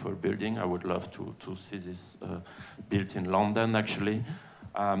beautiful building. I would love to see this built in London, actually.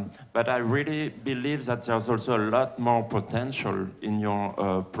 But I really believe that there's also a lot more potential in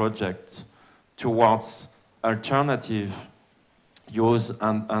your project towards alternative use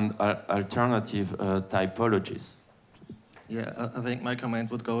and alternative typologies. Yeah, I think my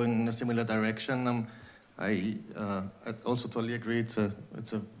comment would go in a similar direction. I also totally agree. It's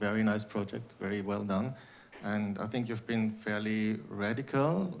a very nice project, very well done, and I think you've been fairly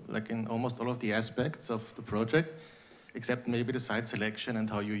radical, like in almost all of the aspects of the project, except maybe the site selection and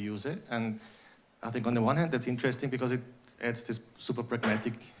how you use it. And I think on the one hand, that's interesting because it adds this super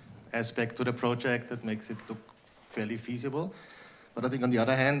pragmatic aspect to the project that makes it look fairly feasible. But I think on the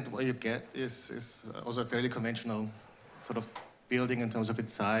other hand, what you get is also a fairly conventional sort of building in terms of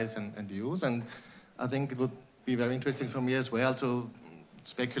its size and use. And I think it would be very interesting for me as well to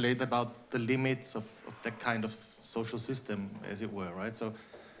speculate about the limits of that kind of social system, as it were, right? So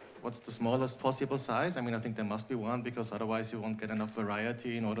what's the smallest possible size? I mean, I think there must be one, because otherwise you won't get enough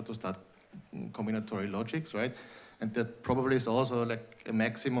variety in order to start combinatory logics, right? And that probably is also like a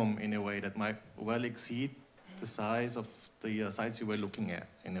maximum in a way that might well exceed the size of the sites you were looking at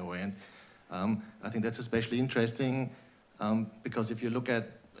in a way. And I think that's especially interesting because if you look at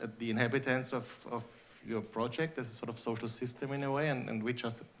the inhabitants of your project as a sort of social system in a way, and we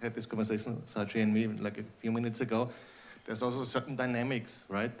just had this conversation, Saji and me, like a few minutes ago, there's also certain dynamics,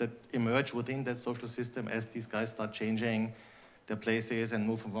 right, that emerge within that social system as these guys start changing their places and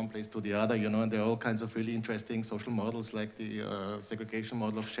move from one place to the other, you know, and there are all kinds of really interesting social models like the segregation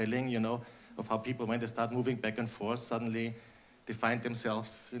model of Schelling, you know, of how people, when they start moving back and forth, suddenly they find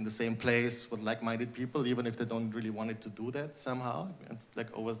themselves in the same place with like-minded people, even if they don't really want it to do that somehow,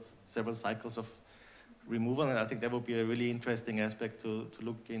 like over several cycles of removal. And I think that would be a really interesting aspect to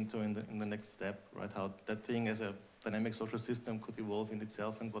look into in the next step, right? How that thing as a dynamic social system could evolve in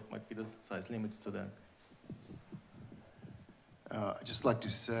itself and what might be the size limits to that. I'd just like to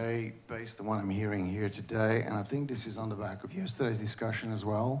say, based on what I'm hearing here today, and I think this is on the back of yesterday's discussion as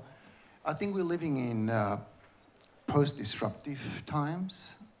well, I think we're living in post-disruptive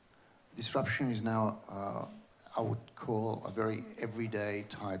times. Disruption is now, I would call, a very everyday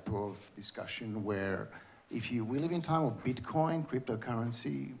type of discussion where we live in a time of Bitcoin,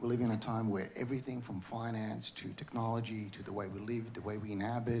 cryptocurrency. We live in a time where everything from finance to technology to the way we live, the way we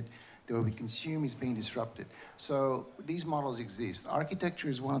inhabit, the way we consume is being disrupted. So these models exist. Architecture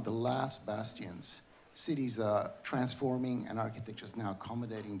is one of the last bastions. Cities are transforming and architecture is now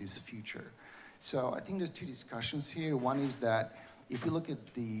accommodating this future. So I think there's two discussions here. One is that if you look at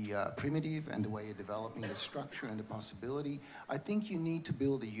the primitive and the way you're developing the structure and the possibility, I think you need to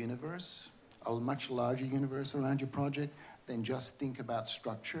build a universe, a much larger universe around your project than just think about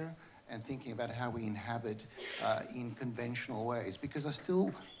structure and thinking about how we inhabit in conventional ways. Because I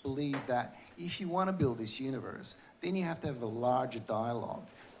still believe that if you want to build this universe, then you have to have a larger dialogue.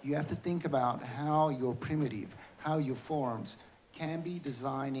 You have to think about how your primitive, how your forms can be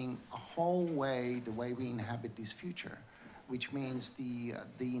designing a whole way, the way we inhabit this future, which means the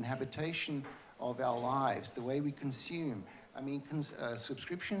inhabitation of our lives, the way we consume. I mean,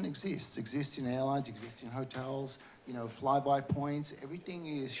 subscription exists in airlines, exists in hotels, you know, flyby points, everything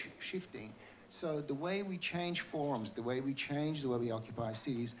is shifting. So the way we change forms, the way we change the way we occupy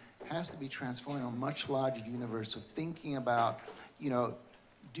cities has to be transformed in a much larger universe of thinking about, you know,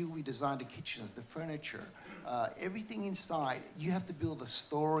 do we design the kitchens, the furniture, everything inside. You have to build a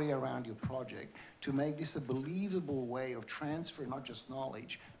story around your project to make this a believable way of transfer, not just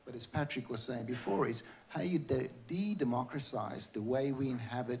knowledge, but as Patrick was saying before, is how you de-democratize the way we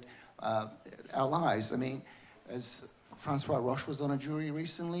inhabit our lives. I mean, as Francois Roche was on a jury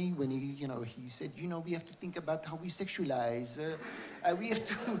recently when he said, you know, we have to think about how we sexualize. We have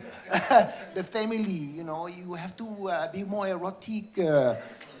to, the family, you know, you have to be more erotic.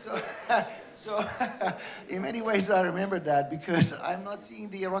 So in many ways, I remember that because I'm not seeing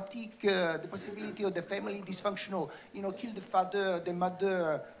the erotic, the possibility of the family dysfunctional, you know, kill the father, the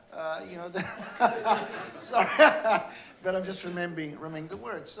mother, you know, sorry, but I'm just remembering the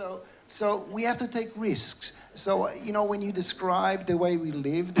words. So we have to take risks. So, you know, when you describe the way we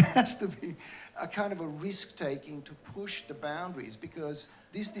live, there has to be a kind of a risk-taking to push the boundaries because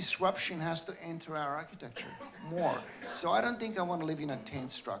this disruption has to enter our architecture more. So I don't think I want to live in a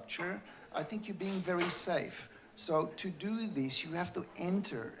tent structure. I think you're being very safe. So to do this, you have to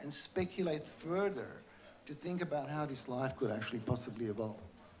enter and speculate further to think about how this life could actually possibly evolve.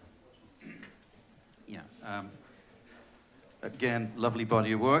 Yeah. Again, lovely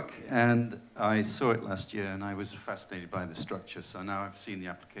body of work, and I saw it last year, and I was fascinated by the structure, so now I've seen the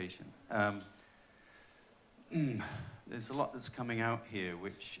application. There's a lot that's coming out here,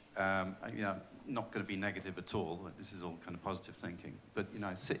 which, you know, not going to be negative at all. This is all kind of positive thinking. But, you know,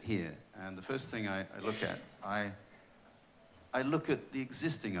 I sit here, and the first thing I look at, I look at the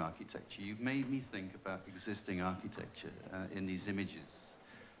existing architecture. You've made me think about existing architecture in these images.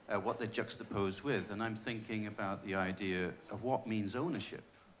 What they're juxtaposed with, and I'm thinking about the idea of what means ownership.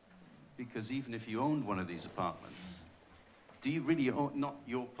 Because even if you owned one of these apartments, do you really own, not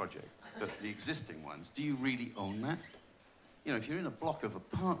your project, but the existing ones, do you really own that? You know, if you're in a block of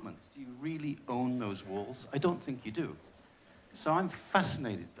apartments, do you really own those walls? I don't think you do. So I'm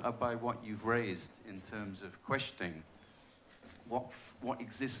fascinated by what you've raised in terms of questioning what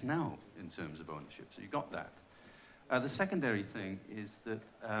exists now in terms of ownership. So you got that. The secondary thing is that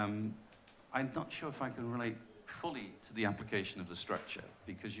I'm not sure if I can relate fully to the application of the structure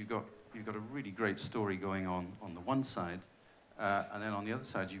because you've got a really great story going on the one side, and then on the other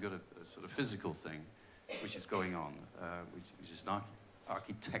side you've got a sort of physical thing which is going on, which is an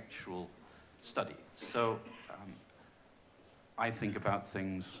architectural study. So I think about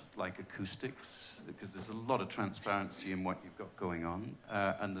things like acoustics because there's a lot of transparency in what you've got going on.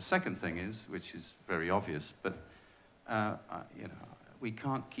 And the second thing is, which is very obvious, but you know, we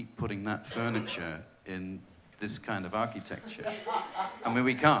can't keep putting that furniture in this kind of architecture. I mean,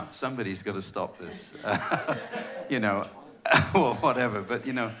 we can't. Somebody's got to stop this, you know, or whatever. But,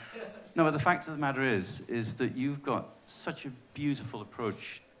 you know, no, but the fact of the matter is that you've got such a beautiful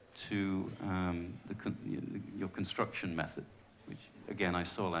approach to your construction method, which, again, I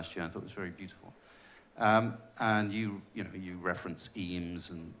saw last year. I thought was very beautiful. And you reference Eames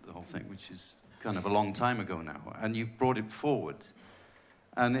and the whole thing, which is kind of a long time ago now, and you've brought it forward.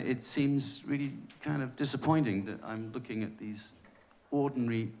 And it seems really kind of disappointing that I'm looking at these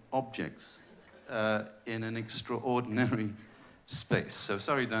ordinary objects in an extraordinary space. So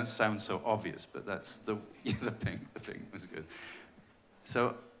sorry, that sounds so obvious, but that's the thing was good.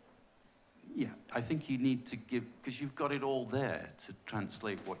 So yeah, I think you need to give, because you've got it all there to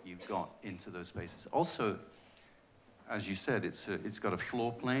translate what you've got into those spaces. Also, as you said, it's got a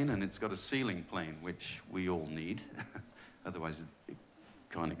floor plane and it's got a ceiling plane, which we all need. Otherwise, it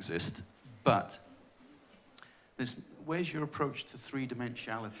can't exist. But where's your approach to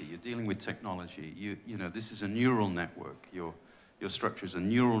three-dimensionality? You're dealing with technology. You know, this is a neural network. Your structure is a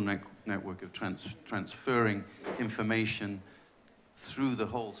neural network of transferring information through the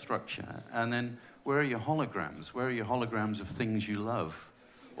whole structure. And then where are your holograms? Where are your holograms of things you love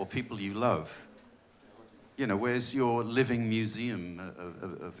or people you love? You know, where's your living museum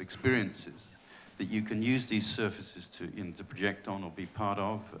of experiences that you can use these surfaces to, you know, to project on or be part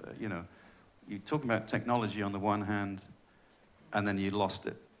of? You know, you're talking about technology on the one hand, and then you lost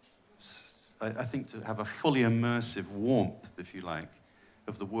it. I think to have a fully immersive warmth, if you like,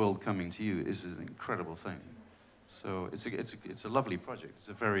 of the world coming to you is an incredible thing. So it's a lovely project. It's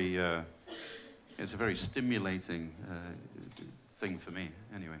a very stimulating thing for me,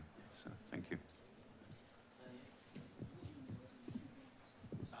 anyway. So thank you.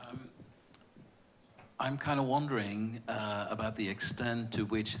 I'm kind of wondering about the extent to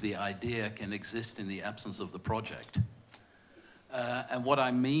which the idea can exist in the absence of the project. And what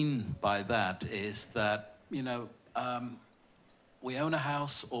I mean by that is that, you know, we own a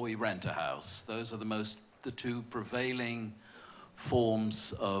house or we rent a house. Those are the two prevailing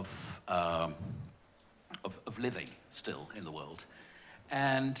forms of living still in the world.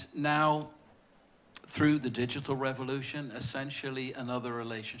 And now, through the digital revolution, essentially another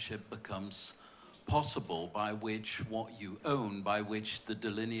relationship becomes possible by which what you own, by which the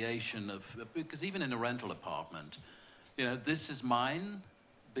delineation of, because even in a rental apartment, you know, this is mine,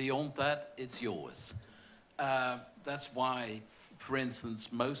 beyond that, it's yours. That's why, for instance,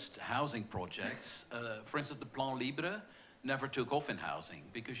 most housing projects, for instance, the Plan Libre never took off in housing,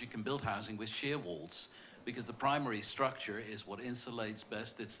 because you can build housing with shear walls, because the primary structure is what insulates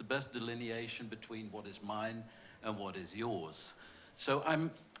best. It's the best delineation between what is mine and what is yours. So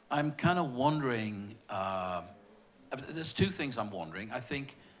I'm kind of wondering, there's two things I'm wondering. I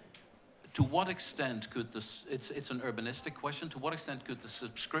think, to what extent could this, it's an urbanistic question, to what extent could the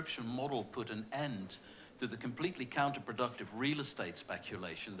subscription model put an end to the completely counterproductive real estate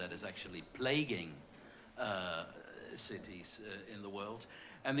speculation that is actually plaguing cities in the world?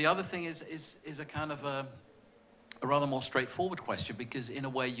 And the other thing is a kind of a rather more straightforward question, because in a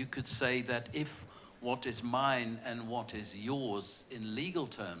way you could say that if what is mine and what is yours in legal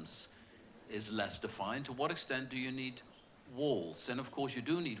terms is less defined, to what extent do you need walls? And of course you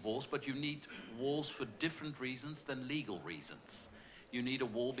do need walls, but you need walls for different reasons than legal reasons. You need a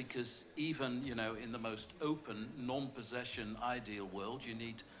wall because even, you know, in the most open, non-possession ideal world, you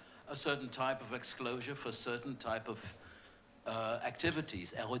need a certain type of exclosure for certain type of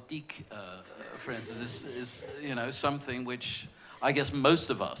activities. Erotique, for instance, is, you know, something which I guess most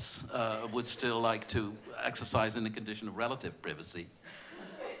of us would still like to exercise in the condition of relative privacy.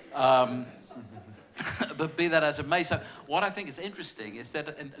 But be that as it may, so what I think is interesting is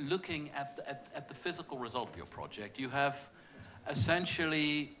that in looking at the physical result of your project, you have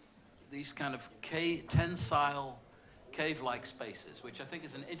essentially these kind of tensile cave-like spaces, which I think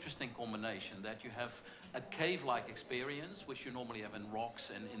is an interesting combination, that you have a cave-like experience, which you normally have in rocks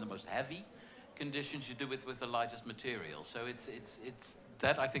and in the most heavy conditions you do with the lightest material. So it's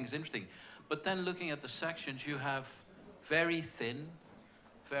that I think is interesting. But then looking at the sections, you have very thin,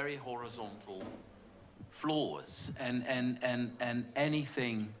 very horizontal floors, and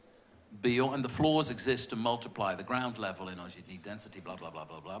anything beyond, and the floors exist to multiply the ground level in energy density, blah, blah, blah,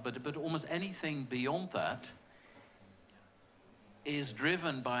 blah, blah. But almost anything beyond that is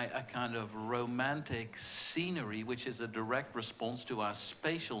driven by a kind of romantic scenery, which is a direct response to our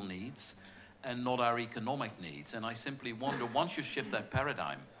spatial needs and not our economic needs. And I simply wonder, once you shift that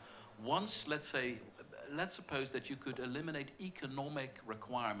paradigm, once, let's suppose that you could eliminate economic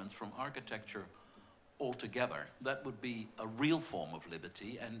requirements from architecture altogether, that would be a real form of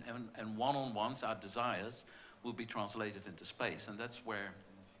liberty, and one-on-ones, our desires, will be translated into space. And that's where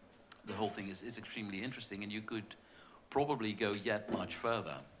the whole thing is extremely interesting, and you could probably go yet much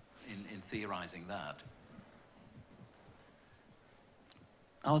further in theorizing that.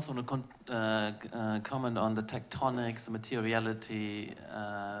 I also want to comment on the tectonics, the materiality,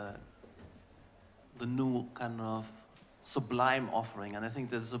 the new kind of sublime offering. And I think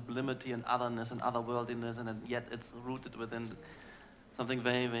there's sublimity and otherness and otherworldliness, and yet it's rooted within something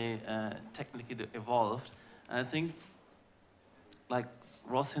very, very technically evolved. And I think, like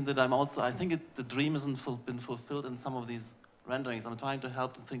Ross hinted, I think the dream hasn't been fulfilled in some of these renderings. I'm trying to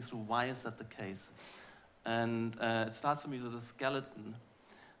help to think through why is that the case. And it starts for me with the skeleton.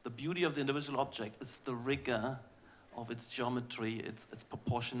 The beauty of the individual object is the rigor of its geometry, its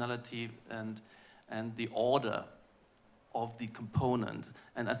proportionality, and the order of the component.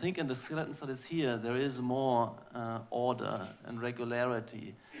 And I think in the skeleton studies here, there is more order and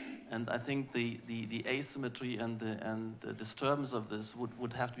regularity. And I think the asymmetry and the disturbance of this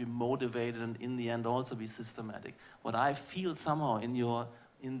would have to be motivated and in the end also be systematic. What I feel somehow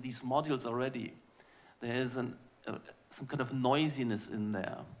in these modules already, there is some kind of noisiness in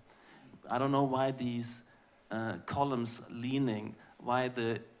there. I don't know why these columns leaning, why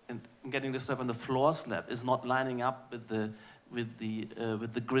getting the stuff on the floor slab is not lining up with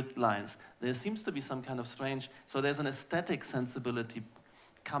the grid lines. There seems to be some kind of strange, so there's an aesthetic sensibility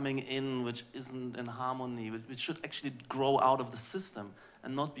coming in which isn't in harmony, which should actually grow out of the system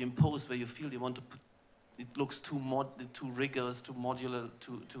and not be imposed where you feel you want to put, it looks too rigorous, too modular,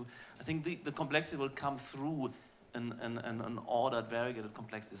 I think the complexity will come through an ordered, variegated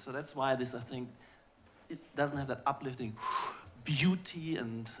complexity. So that's why this, I think, it doesn't have that uplifting beauty,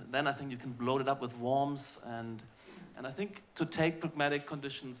 and then I think you can load it up with warmth, and I think to take pragmatic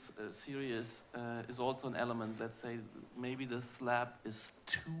conditions serious is also an element. Let's say maybe the slab is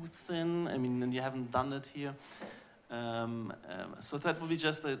too thin. I mean, and you haven't done it here. So that would be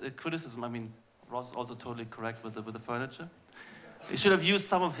just a criticism. I mean, Ross is also totally correct with the furniture. He should have used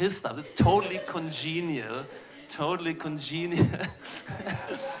some of his stuff. It's totally congenial, totally congenial.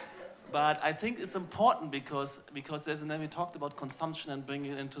 But I think it's important because there's, and then we talked about consumption and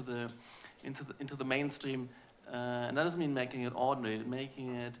bringing it into the mainstream. And that doesn't mean making it ordinary,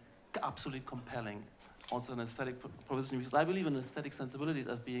 making it absolutely compelling. Also an aesthetic provision, because I believe in aesthetic sensibilities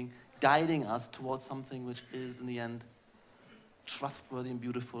as being guiding us towards something which is, in the end, trustworthy and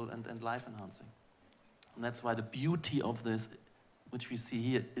beautiful and life-enhancing. And that's why the beauty of this, which we see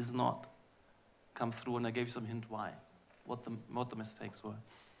here, is not come through, and I gave you some hint why, what the mistakes were.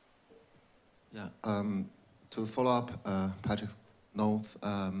 Yeah, to follow up Patrick's notes,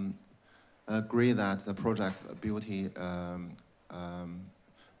 I agree that the project beauty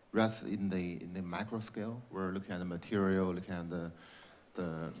rests in the macro scale. We're looking at the material, looking at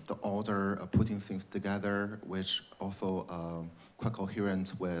the order of putting things together, which also quite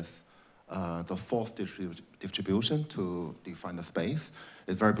coherent with the force distribution to define the space.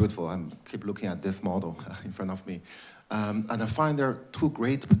 It's very beautiful. I keep looking at this model in front of me. And I find there are two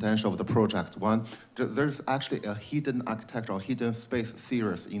great potential of the project. One, there's actually a hidden architecture or hidden space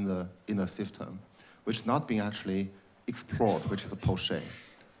series in the system, which is not being actually explored, which is a poche.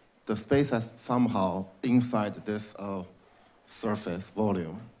 The space is somehow inside this surface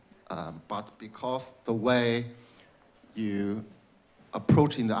volume, but because the way you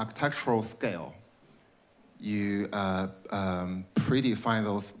approach in the architectural scale, you predefine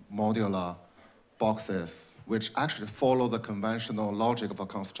those modular boxes which actually follow the conventional logic of a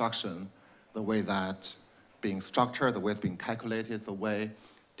construction, the way that being structured, the way it's being calculated, the way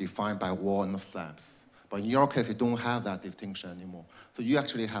defined by wall and slabs. But in your case, you don't have that distinction anymore. So you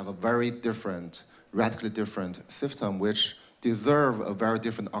actually have a very different, radically different system which deserve a very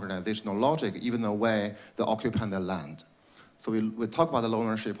different organizational logic, even the way they occupy the land. So we talk about the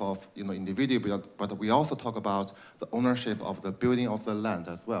ownership of individual, but we also talk about the ownership of the building of the land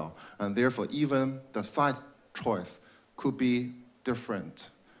as well. And therefore, even the site choice could be different.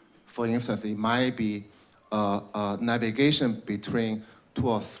 For instance, it might be navigation between 2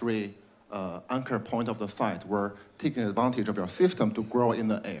 or 3 anchor point of the site where taking advantage of your system to grow in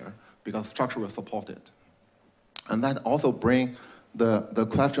the air because structure will support it. And that also bring the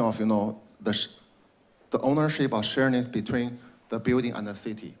question of the ownership or shariness between the building and the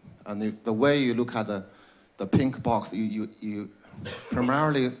city. And the way you look at the pink box, you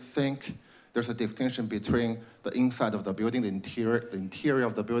primarily think there's a distinction between the inside of the building, the interior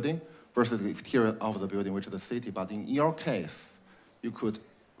of the building, versus the exterior of the building, which is the city. But in your case, you could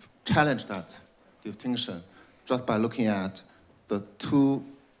challenge that distinction just by looking at the 2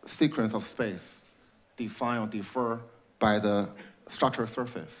 sequence of space defined or differ by the structural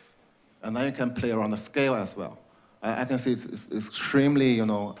surface. And then you can play around the scale as well. I can see it's extremely,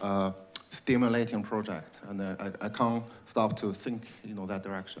 stimulating project, and I can't stop to think, that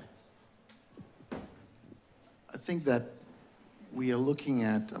direction. I think that we are looking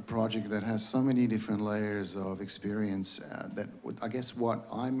at a project that has so many different layers of experience that I guess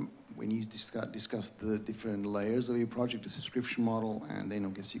when you discuss the different layers of your project, the subscription model, and then I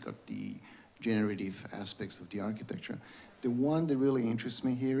guess you got the generative aspects of the architecture. The one that really interests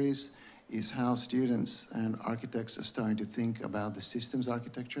me here is how students and architects are starting to think about the systems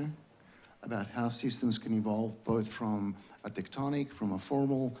architecture, about how systems can evolve both from a tectonic, from a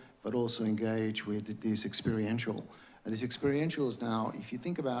formal, but also engage with this experiential. And this experiential is now, if you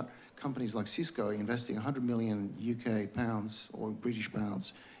think about companies like Cisco investing 100 million UK pounds or British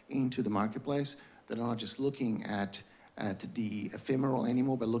pounds into the marketplace, they're not just looking at the ephemeral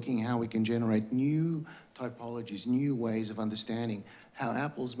anymore, but looking at how we can generate new typologies, new ways of understanding how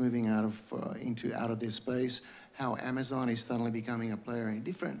Apple's moving out of this space, how Amazon is suddenly becoming a player in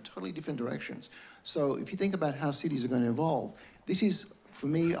totally different directions. So if you think about how cities are going to evolve, this is, for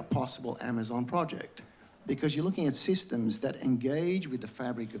me, a possible Amazon project. Because you're looking at systems that engage with the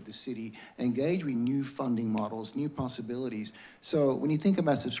fabric of the city, engage with new funding models, new possibilities. So when you think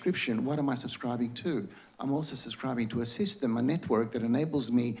about subscription, what am I subscribing to? I'm also subscribing to a system, a network that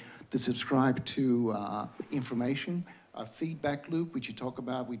enables me to subscribe to information, a feedback loop, which you talk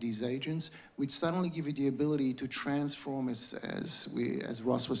about with these agents, which suddenly give you the ability to transform, as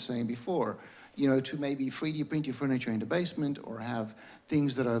Ross was saying before. you know, to maybe 3D print your furniture in the basement or have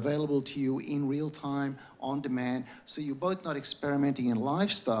things that are available to you in real time, on demand. So you're both not experimenting in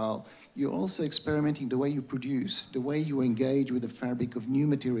lifestyle, you're also experimenting the way you produce, the way you engage with the fabric of new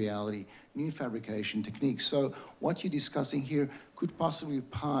materiality, new fabrication techniques. So what you're discussing here could possibly be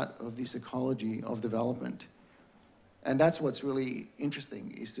part of this ecology of development. And that's what's really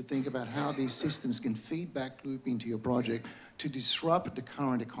interesting, is to think about how these systems can feedback loop into your project to disrupt the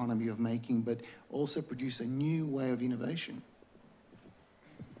current economy of making, but also produce a new way of innovation.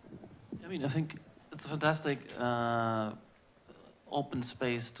 I mean, I think it's a fantastic open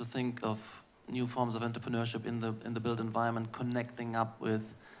space to think of new forms of entrepreneurship in the built environment, connecting up with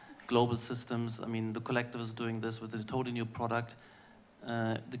global systems. I mean, the collective is doing this with a totally new product,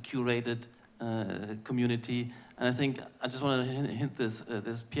 the curated community. And I think I just want to hint this.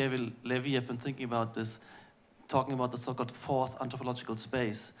 There's Pierre Levy, I've been thinking about this, talking about the so-called fourth anthropological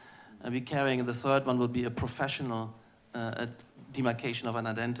space. And we're carrying, the third one will be a professional demarcation of an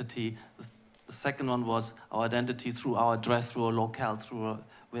identity. The second one was our identity through our dress, through our locale, through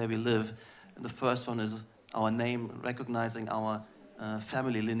where we live. And the first one is our name, recognizing our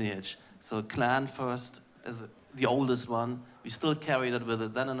family lineage. So clan first as the oldest one. We still carry that with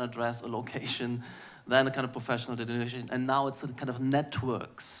it, then an address, a location, then a kind of professional designation, and now it's a kind of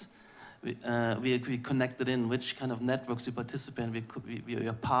networks. We connected in which kind of networks we participate in, we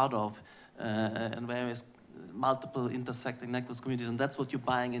are part of, and various multiple intersecting networks, communities, and that's what you're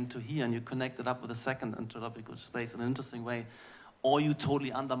buying into here, and you connect it up with a second anthropological space in an interesting way, or you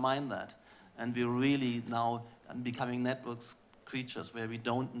totally undermine that. And we're really now becoming networks creatures where we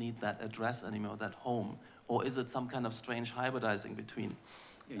don't need that address anymore, that home. Or is it some kind of strange hybridizing between?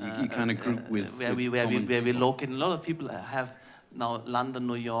 You kind of group with where we locate. A lot of people have now London,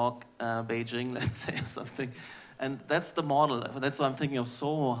 New York, Beijing, let's say, or something. And that's the model. That's why I'm thinking of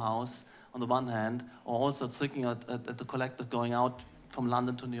Soho House on the one hand, or also thinking at the collective going out from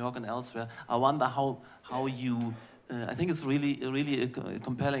London to New York and elsewhere. I wonder how you, I think it's really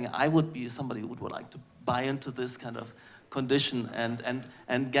compelling. I would be somebody who would like to buy into this kind of condition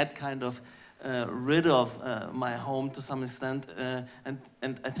and get kind of rid of my home to some extent.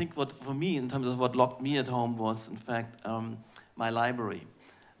 And I think what, for me, in terms of what locked me at home was, in fact, my library.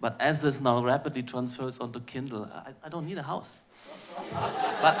 But as this now rapidly transfers onto Kindle, I don't need a house.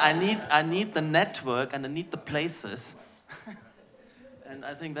 But I need the network and I need the places. And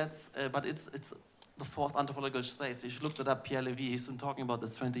I think that's, but it's the fourth anthropological space. You should look that up, Pierre Levy, he's been talking about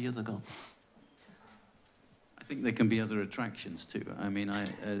this 20 years ago. I think there can be other attractions too. I mean,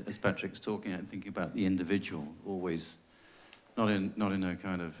 as Patrick's talking, I'm thinking about the individual, always, not in a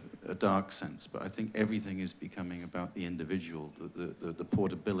kind of a dark sense, but I think everything is becoming about the individual, the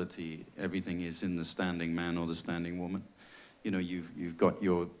portability. Everything is in the standing man or the standing woman. You know, you've got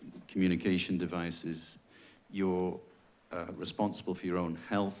your communication devices, you're responsible for your own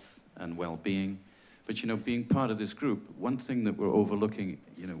health and well-being. But, you know, being part of this group, one thing that we're overlooking,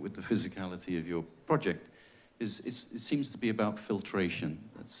 you know, with the physicality of your project is it seems to be about filtration.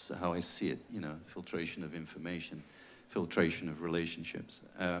 That's how I see it, you know, filtration of information, filtration of relationships,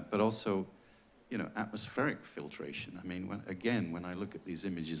 but also, you know, atmospheric filtration. I mean, when I look at these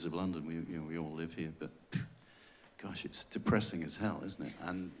images of London, we all live here, but gosh, it's depressing as hell, isn't it?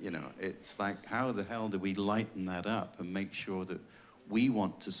 And, you know, it's like, how the hell do we lighten that up and make sure that we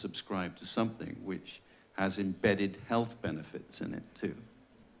want to subscribe to something which has embedded health benefits in it too?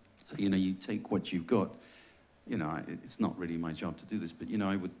 So, you know, you take what you've got, you know, it's not really my job to do this, but, you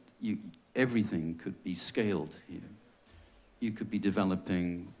know, everything could be scaled here. You could be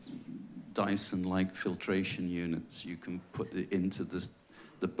developing Dyson-like filtration units. You can put it into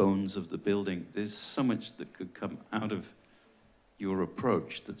the bones of the building. There's so much that could come out of your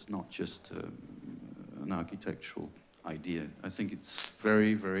approach that's not just an architectural idea. I think it's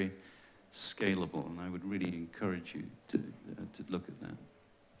very, very scalable, and I would really encourage you to look at that.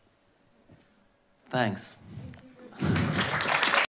 Thanks. Thank you.